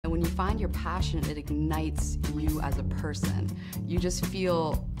find your passion, it ignites you as a person. You just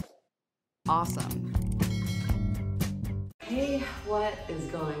feel awesome. Hey, what is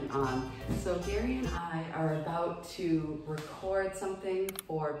going on? So Gary and I are about to record something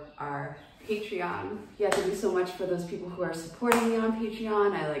for our Patreon. Yeah, thank you so much for those people who are supporting me on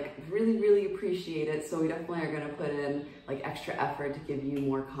Patreon. I really appreciate it. So we definitely are gonna put in extra effort to give you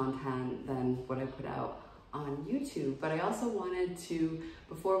more content than what I put out on YouTube. But I also wanted to,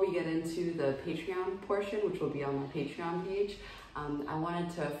 before we get into the Patreon portion, which will be on my Patreon page, I wanted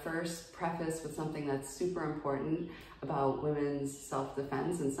to first preface with something that's super important about women's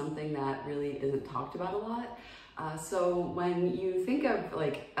self-defense and something that really isn't talked about a lot. So when you think of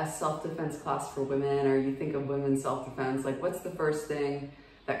a self-defense class for women, or you think of women's self-defense, what's the first thing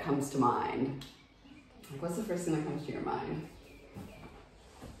that comes to mind? What's the first thing that comes to your mind?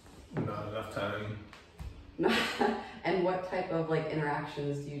 Not enough time. And what type of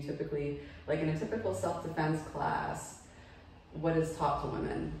interactions do you typically, in a typical self-defense class, what is taught to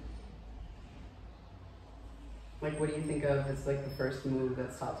women? What do you think of as the first move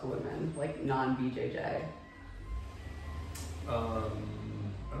that's taught to women, non-BJJ? I don't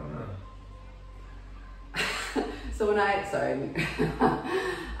know. So when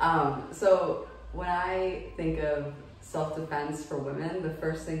so when I think of self-defense for women, the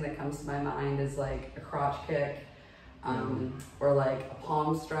first thing that comes to my mind is a crotch kick, or a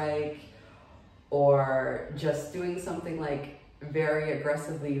palm strike, or just doing something very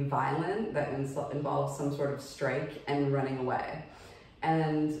aggressively violent that involves some sort of strike and running away.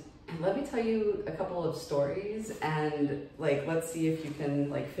 And let me tell you a couple of stories, and let's see if you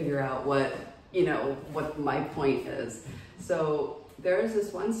can figure out what my point is. So there's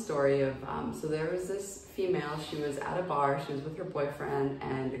this one story of so there was this female. She was at a bar. She was with her boyfriend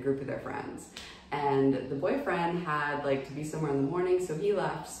and a group of their friends, and the boyfriend had to be somewhere in the morning, so he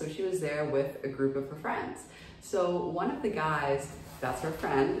left. So she was there with a group of her friends. So one of the guys, that's her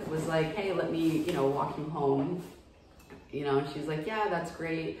friend, was like, hey, let me walk you home. And she's like, yeah, that's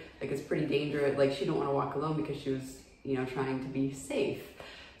great. It's pretty dangerous. She didn't want to walk alone because she was, trying to be safe.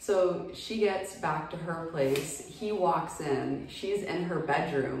 So she gets back to her place. He walks in. She's in her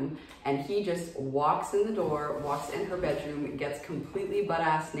bedroom, and he just walks in the door, walks in her bedroom, gets completely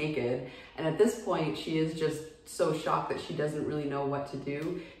butt-ass naked. And at this point, she is just so shocked that she doesn't really know what to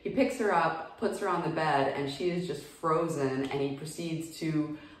do. He picks her up, puts her on the bed, and she is just frozen, and he proceeds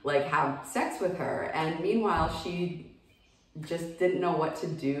to have sex with her. And meanwhile, she just didn't know what to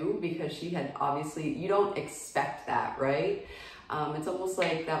do, because she had obviously, you don't expect that, right? It's almost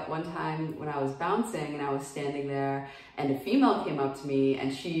like that one time when I was bouncing and I was standing there and a female came up to me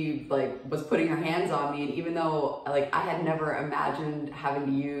and she was putting her hands on me, and even though I had never imagined having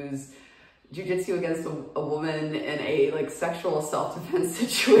to use jiu-jitsu against a woman in a sexual self-defense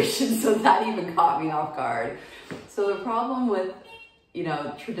situation, so that even caught me off guard. So the problem with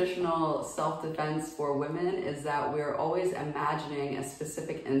traditional self-defense for women is that we're always imagining a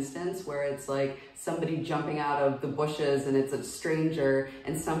specific instance where it's somebody jumping out of the bushes and it's a stranger,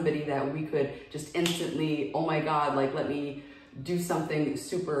 and somebody that we could just instantly, oh my God, let me do something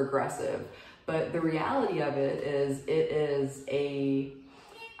super aggressive. But the reality of it is a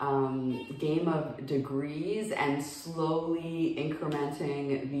game of degrees and slowly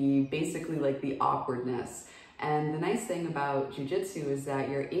incrementing basically the awkwardness. And the nice thing about jiu-jitsu is that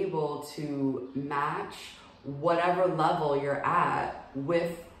you're able to match whatever level you're at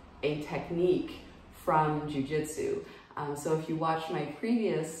with a technique from jiu-jitsu. So if you watch my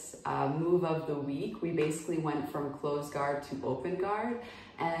previous move of the week, we basically went from closed guard to open guard.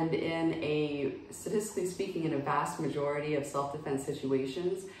 And statistically speaking, in a vast majority of self-defense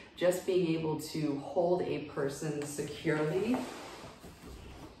situations, just being able to hold a person securely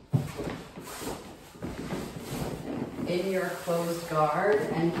in your closed guard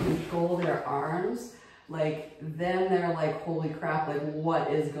and control their arms, then they're holy crap, what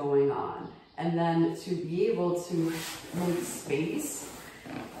is going on? And then to be able to make space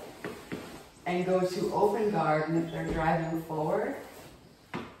and go to open guard, and if they're driving forward,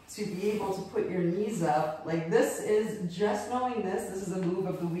 to be able to put your knees up, this is just knowing this is a move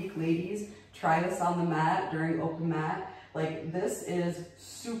of the week, ladies. Try this on the mat during open mat. This is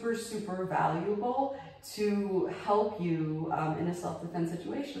super, super valuable to help you in a self-defense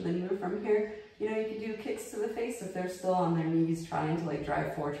situation. Then even from here, you can do kicks to the face if they're still on their knees trying to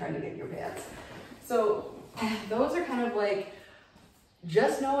drive forward, trying to get your pants. So those are kind of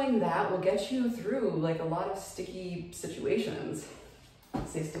just knowing that will get you through a lot of sticky situations. I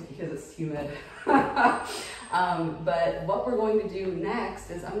say sticky because it's humid. But what we're going to do next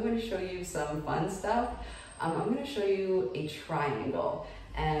is I'm going to show you some fun stuff. I'm going to show you a triangle.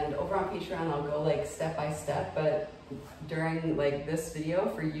 And over on Patreon, I'll go like step by step, but during like this video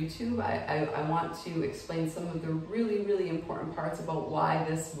for YouTube, I want to explain some of the really, really important parts about why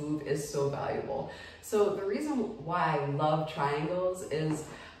this move is so valuable. So the reason why I love triangles is,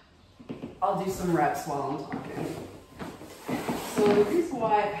 I'll do some reps while I'm talking. So the reason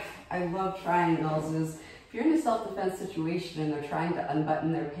why I love triangles is, if you're in a self-defense situation and they're trying to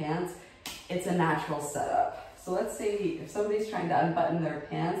unbutton their pants, it's a natural setup. So let's say if somebody's trying to unbutton their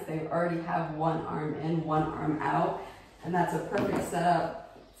pants, they already have one arm in, one arm out, and that's a perfect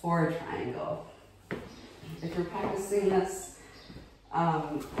setup for a triangle. If you're practicing this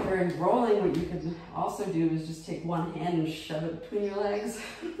during rolling, what you can also do is just take one hand and shove it between your legs.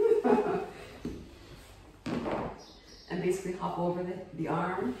 And basically hop over the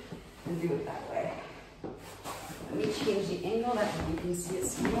arm and do it that way. Let me change the angle that you can see it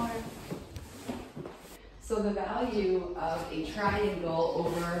some more. So the value of a triangle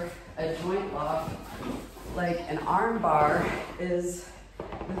over a joint lock, like an arm bar, is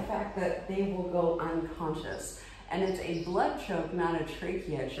the fact that they will go unconscious. And it's a blood choke, not a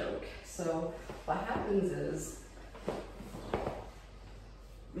trachea choke. So what happens is,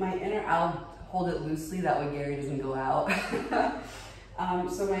 I'll hold it loosely, that way Gary doesn't go out.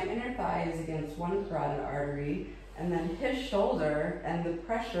 So my inner thigh is against one carotid artery, and then his shoulder and the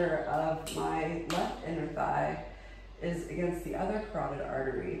pressure of my left inner thigh is against the other carotid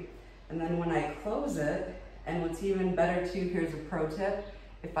artery. And then when I close it, and what's even better too, here's a pro tip,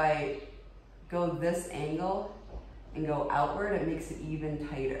 if I go this angle and go outward, it makes it even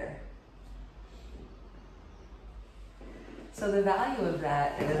tighter. So the value of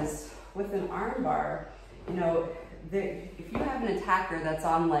that is, with an arm bar, you know, if you have an attacker that's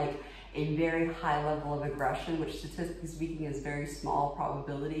on like a very high level of aggression, which statistically speaking is very small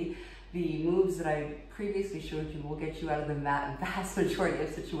probability, the moves that I previously showed you will get you out of the vast majority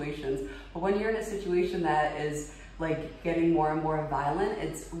of situations. But when you're in a situation that is like getting more and more violent,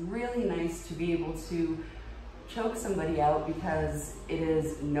 it's really nice to be able to choke somebody out because it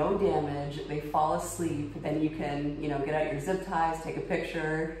is no damage. They fall asleep, then you can, you know, get out your zip ties, take a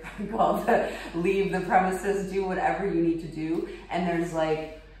picture, leave the premises, do whatever you need to do. And there's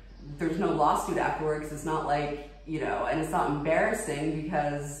no lawsuit afterwards. It's not like, you know, and it's not embarrassing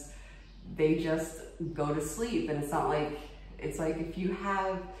because they just go to sleep. And it's not like, it's like if you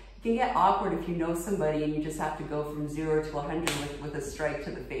have, it can get awkward if you know somebody and you just have to go from 0 to 100 with a strike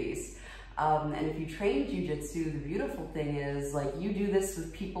to the face. And if you train jiu-jitsu, the beautiful thing is, like, you do this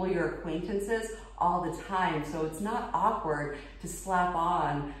with people, your acquaintances, all the time. So it's not awkward to slap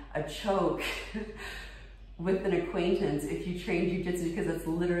on a choke with an acquaintance if you train jiu-jitsu, because it's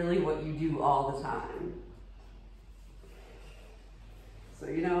literally what you do all the time. So,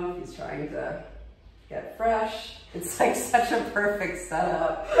 you know, if he's trying to get fresh, it's like such a perfect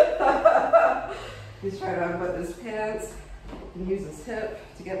setup. He's trying to unbutton his pants and use his hip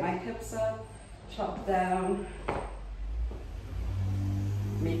to get my hips up, chop down,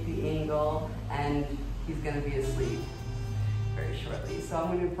 make the angle, and he's gonna be asleep very shortly. So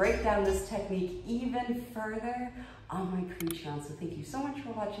I'm gonna break down this technique even further on my Patreon. So thank you so much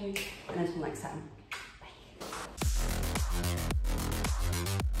for watching, and until next time, bye.